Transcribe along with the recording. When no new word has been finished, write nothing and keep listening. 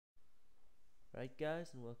Right guys,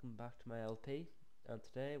 and welcome back to my LP, and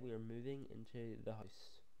today we are moving into the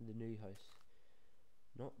house, the new house.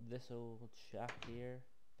 Not this old shack here,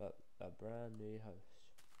 but a brand new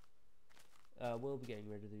house. We'll be getting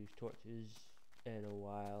rid of these torches in a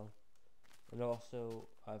while, and also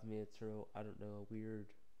I've made through, I don't know, a weird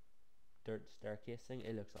dirt staircase thing.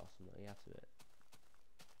 It looks awesome though, you have to admit.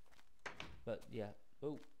 But yeah,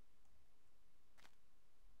 oh.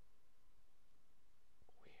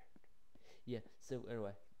 Yeah, so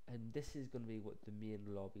anyway, and this is going to be what the main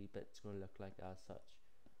lobby bit's going to look like as such.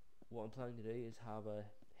 What I'm planning to do is have a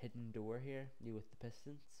hidden door here, with the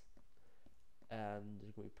pistons, and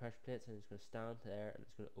there's going to be pressure plates, and it's going to stand there, and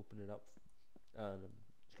it's going to open it up, and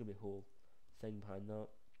it's going to be a whole thing behind that.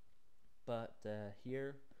 But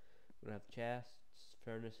here, we're going to have chests,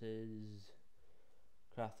 furnaces,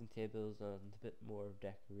 crafting tables, and a bit more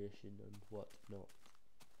decoration and whatnot.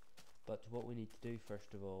 But what we need to do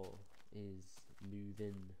first of all is move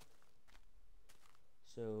in.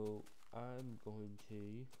 So I'm going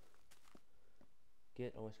to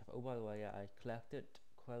get all my stuff. Oh, by the way, I collected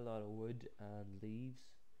quite a lot of wood and leaves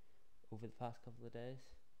over the past couple of days,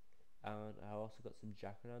 and I also got some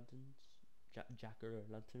jack-o'-lanterns, because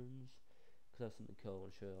I have something cool I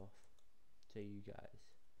want to show off to you guys.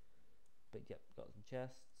 But yep, got some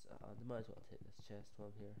chests, and I might as well take this chest while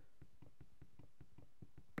I'm here.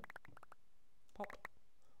 Pop.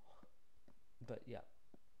 But yeah.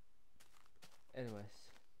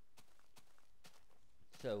 Anyways,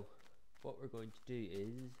 so what we're going to do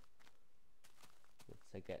is, once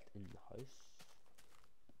I get in the house,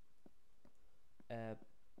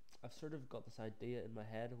 I've sort of got this idea in my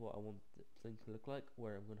head of what I want the thing to look like,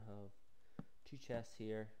 where I'm going to have two chests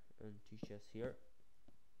here and two chests here,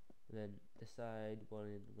 and then this side one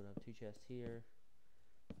end I'm going to have two chests here,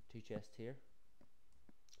 two chests here,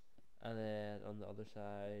 and then on the other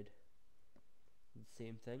side the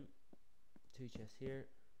same thing, two chests here,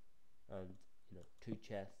 and two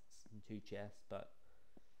chests and two chests, but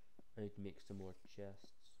I need to make some more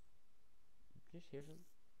chests. Just hear something?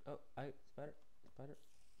 Oh, spider, spider,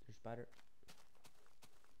 there's spider.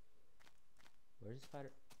 Where's the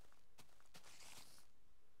spider?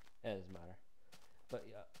 It doesn't matter. But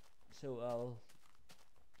yeah, so I'll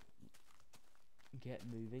get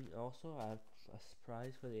moving. Also, I have a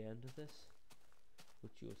surprise for the end of this,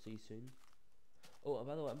 which you'll see soon. Oh, and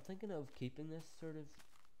by the way, I'm thinking of keeping this sort of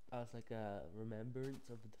as like a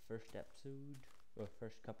remembrance of the first episode, or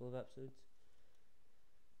first couple of episodes.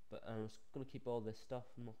 But I'm just going to keep all this stuff.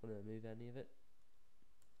 I'm not going to move any of it,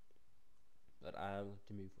 but I am going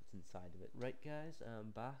to move what's inside of it. Right guys,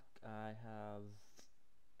 I'm back. I have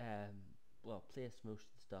well, placed most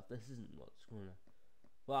of the stuff. This isn't what's going to,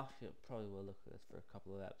 well, actually I probably will look at this for a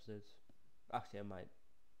couple of episodes. Actually I might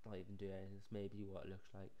not even do anything. This may be what it looks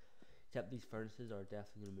like, except these furnaces are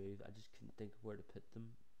definitely going to move. I just couldn't think of where to put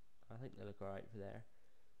them. I think they look alright for there,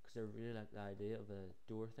 because I really like the idea of a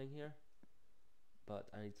door thing here, but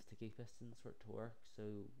I need sticky pistons for it to work, so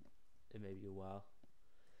it may be a while.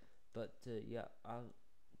 But yeah, I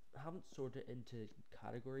haven't sorted into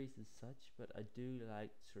categories as such, but I do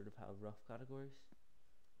like sort of have rough categories.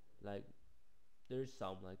 Like there's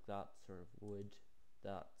some like that sort of wood,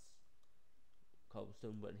 that's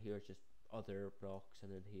cobblestone, but in here it's just other rocks,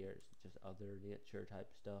 and in here it's just other nature type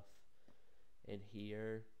stuff. In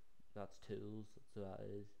here that's tools, so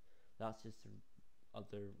that's just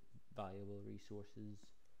other valuable resources.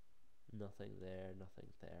 Nothing there, nothing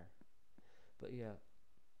there. But yeah,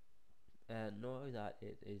 and now that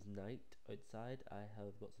it is night outside, I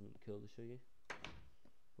have got something cool to show you,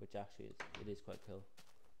 which actually is quite cool,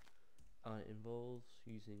 and it involves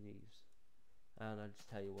using these. And I'll just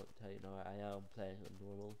tell you now, I am playing on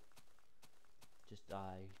normal. Just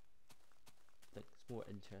I think it's more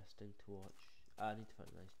interesting to watch. I need to find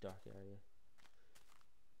a nice dark area.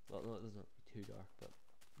 Well, no, it doesn't have to be too dark, but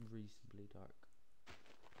reasonably dark.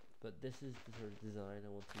 But this is the sort of design I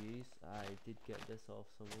want to use. I did get this off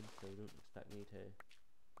someone, so don't expect me to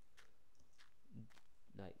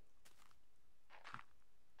like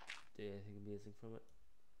do anything amazing from it.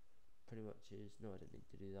 Pretty much is, no, I didn't need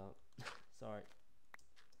to do that. Sorry.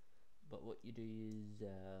 But what you do is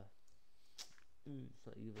it's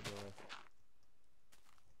not even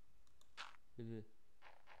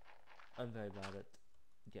I'm very bad at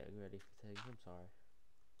getting ready for things, I'm sorry.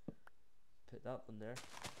 Put that one there.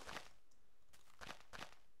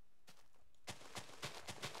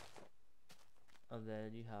 And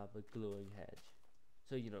then you have a glowing hedge.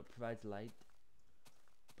 So it provides light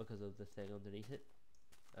because of the thing underneath it,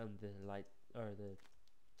 and the light, or the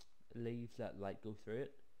leaves that light go through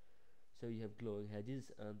it. So you have glowing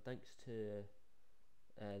hedges, and thanks to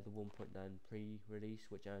the 1.9 pre-release,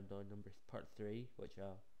 which I'm doing part 3, which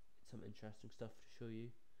some interesting stuff to show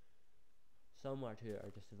you. Some are to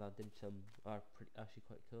our disadvantage, some are actually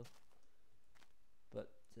quite cool. But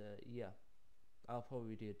yeah, I'll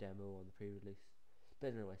probably do a demo on the pre-release.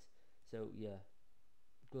 But anyways, so yeah,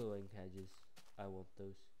 glowing hedges, I want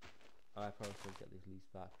those. I probably can't get these leaves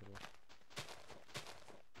back.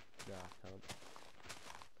 No, I can't.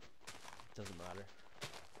 Doesn't matter.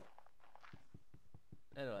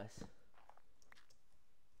 Anyways,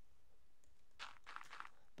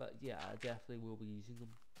 but yeah, I definitely will be using them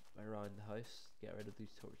around the house. Get rid of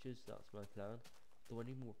these torches. That's my plan. Do I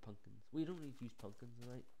need more pumpkins? We don't need to use pumpkins,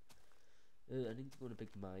 right? I need to go on a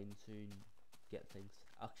big mine soon. Get things.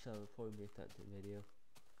 Actually, I'll probably make that into a video.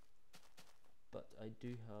 But I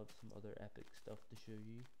do have some other epic stuff to show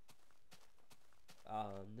you.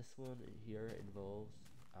 This one here involves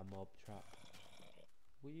a mob trap.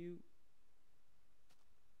 Will you?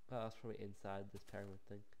 Well, that's probably inside this pyramid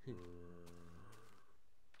thing.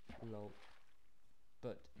 Lol.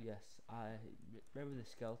 But yes, I remember the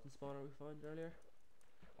skeleton spawner we found earlier.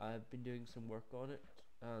 I've been doing some work on it,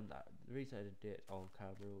 and the reason I didn't do it on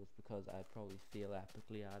camera was because I'd probably fail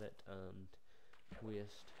epically at it and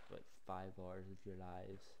waste about 5 hours of your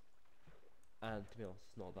lives. And to be honest,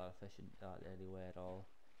 it's not that efficient in any way at all,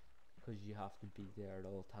 because you have to be there at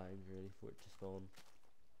all times really for it to spawn.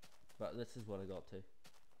 But this is what I got to.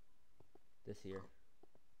 This here.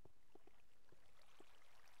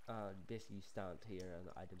 And basically you stand here and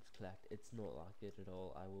the items collect. It's not that good at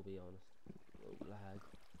all, I will be honest. Oh, lag.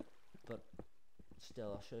 But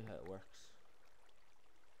still, I'll show you how it works.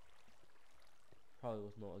 Probably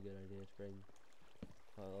was not a good idea to bring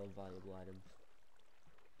quite a lot of valuable items.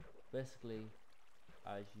 Basically,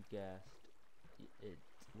 as you guessed, it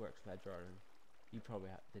works by drawing. You probably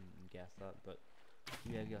didn't guess that, but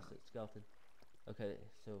you may have guessed it's skeleton. Okay,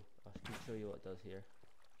 so I can show you what it does here.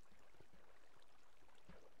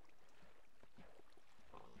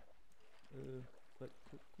 Quick.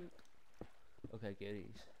 Okay, get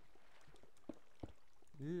these.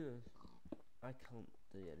 Yes, I can't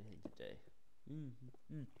do anything today.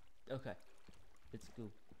 Okay, let's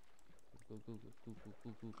go.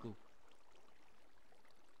 Go.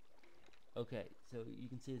 Okay, so you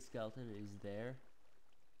can see the skeleton is there,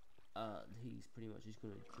 and he's pretty much just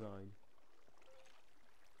going to drown.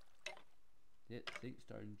 Yep, see,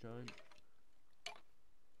 starting to drown.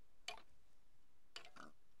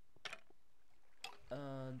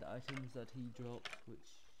 And the items that he dropped,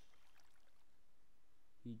 which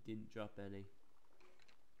he didn't drop any.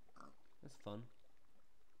 That's fun.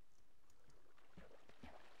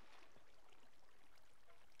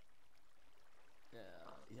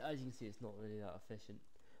 Yeah, as you can see, it's not really that efficient.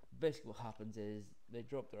 Basically, what happens is they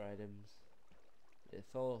drop their items, it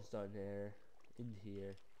falls down there, into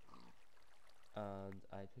here, and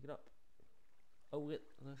I pick it up. Oh wait,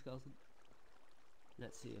 another skeleton.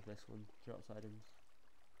 Let's see if this one drops items.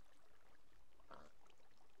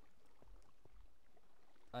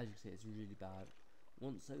 As you can see, it's really bad.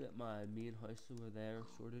 Once I get my main house over there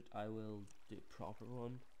sorted, I will do a proper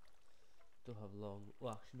one. Don't have long.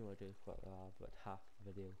 Well, actually, no, I do quite about half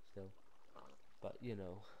the video still. But you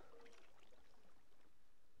know,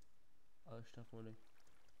 other stuff I want to.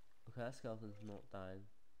 Okay, that skeleton's not dying.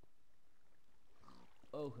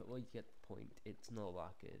 Okay, well you get the point. It's not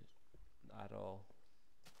that good at all.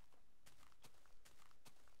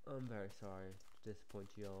 I'm very sorry to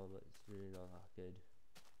disappoint you all, but it's really not that good.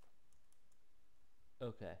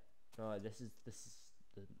 Okay, no, this is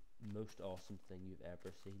the most awesome thing you've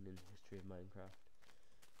ever seen in the history of Minecraft,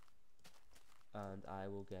 and I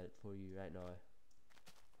will get it for you right now.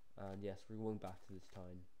 And yes, we're going back to this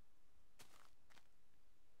town.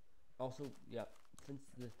 Also, yeah, since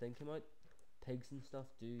the thing came out, pigs and stuff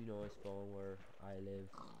do now spawn where I live,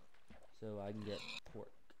 so I can get pork.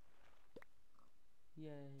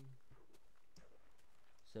 Yay!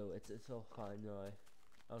 So it's all fine now.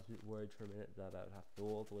 I was a bit worried for a minute that I would have to go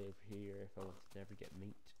all the way over here if I wanted to never get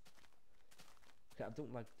meat. Okay, I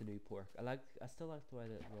don't like the new pork. I still like the way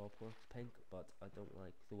that raw pork's pink, but I don't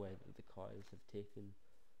like the way that the cows have taken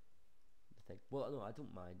the thing. Well, no, I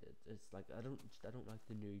don't mind it. It's like I don't like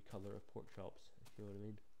the new color of pork chops. If you know what I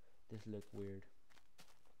mean. They look weird.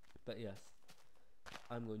 But yes,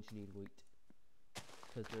 I'm going to need wheat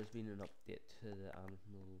because there's been an update to the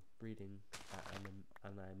animal breeding,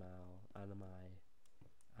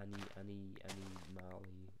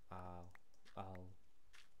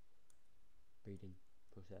 breeding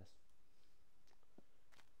process.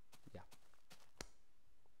 Yeah.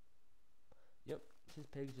 Yep. Since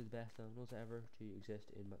pigs are the best animals ever to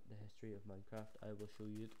exist in the history of Minecraft, I will show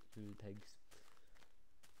you it through the pigs.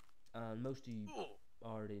 And most of you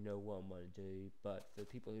already know what I'm going to do, but for the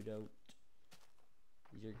people who don't,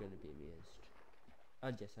 you're going to be amazed.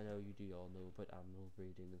 And yes, I know you do all know about animal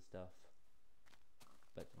breeding and stuff,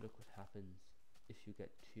 but look what happens if you get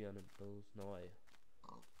two animals now.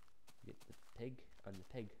 You get the pig and the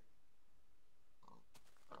pig.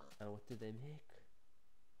 And what do they make?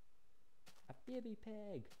 A baby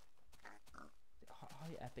pig! How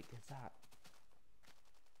epic is that?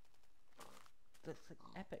 That's like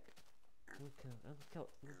epic. I'm gonna kill it, I'm gonna kill it,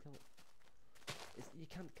 I'm gonna kill it. You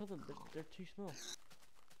can't kill them, they're too small.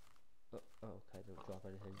 Oh, okay, don't drop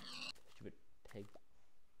anything. Stupid pig.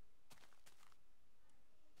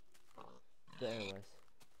 But anyways.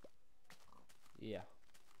 Yeah.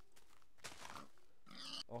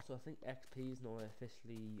 Also, I think XP is now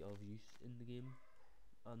officially of use in the game.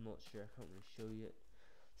 I'm not sure, I can't really show you it.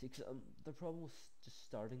 See, cause, the problem with just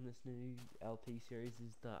starting this new LP series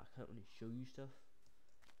is that I can't really show you stuff.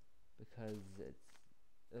 Because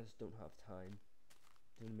I just don't have time.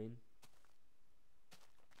 Do you know what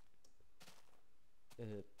I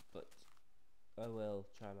mean? But I will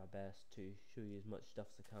try my best to show you as much stuff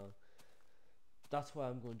as I can. That's why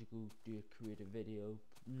I'm going to go do a creative video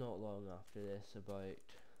not long after this about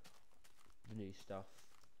the new stuff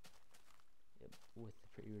with the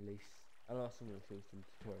pre-release. And also going to show some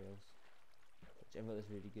tutorials, which I've got this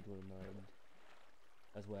really good one in mind,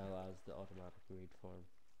 as well as the automatic breed farm.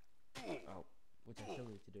 Which I still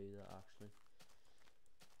need to do that actually.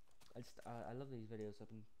 I love these videos. I've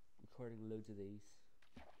been recording loads of these.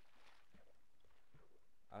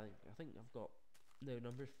 I think I've got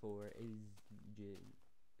number 4 is due.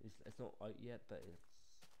 It's not out yet, but it's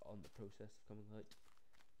on the process of coming out.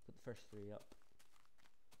 Put the first 3 up.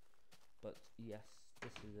 But yes,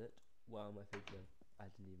 this is it. Wow, my food though. I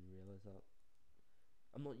didn't even realise that.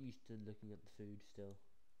 I'm not used to looking at the food still,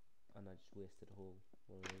 and I just wasted a whole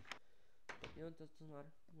one of those. But you know, it doesn't matter.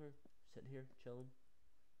 We're sitting here chilling.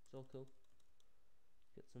 It's all cool.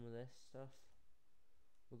 Get some of this stuff.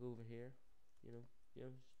 We'll go over here. You know,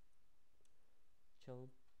 just chilling.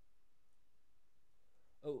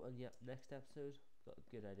 Oh, and yeah, next episode, got a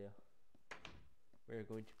good idea. We're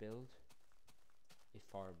going to build a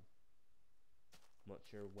farm. Not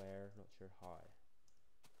sure where, not sure how.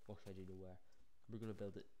 Actually, I do know where. We're going to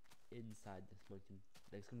build it inside this mountain.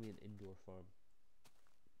 Like, it's going to be an indoor farm.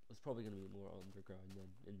 It's probably going to be more underground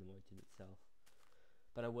than in the mountain itself.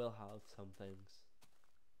 But I will have some things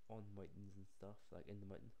on mountains and stuff, like in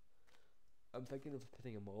the mountain. I'm thinking of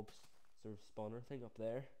putting a mob sort of spawner thing up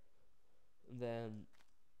there. And then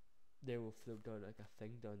they will float down like a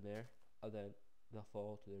thing down there, and then they'll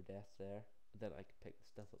fall to their deaths there, and then I can pick the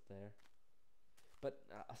stuff up there. But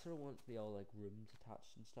I sort of want it to be all like rooms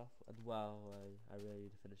attached and stuff. And wow, I really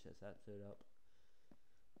need to finish this episode up.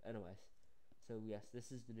 Anyways, so yes,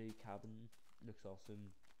 this is the new cabin. Looks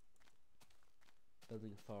awesome.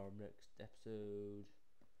 Building a farm next episode.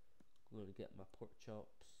 I'm going to get my pork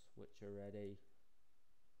chops, which are ready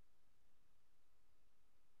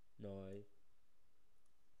now.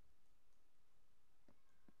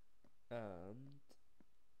 And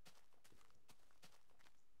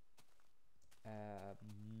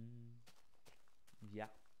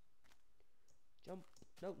yeah. Jump.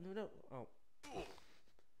 No. Oh.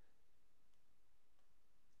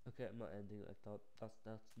 Okay, I'm not ending it like that.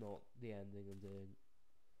 That's not the ending I'm doing.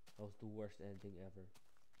 That was the worst ending ever.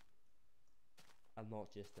 And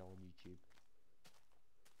not just on YouTube.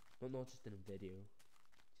 Not just in a video.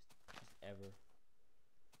 Just ever.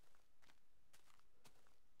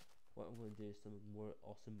 What I'm going to do is something more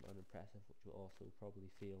awesome and impressive, which will also probably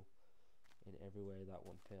feel in every way that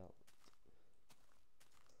one felt.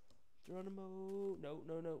 Geronimo!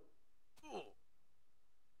 No.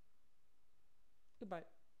 Goodbye.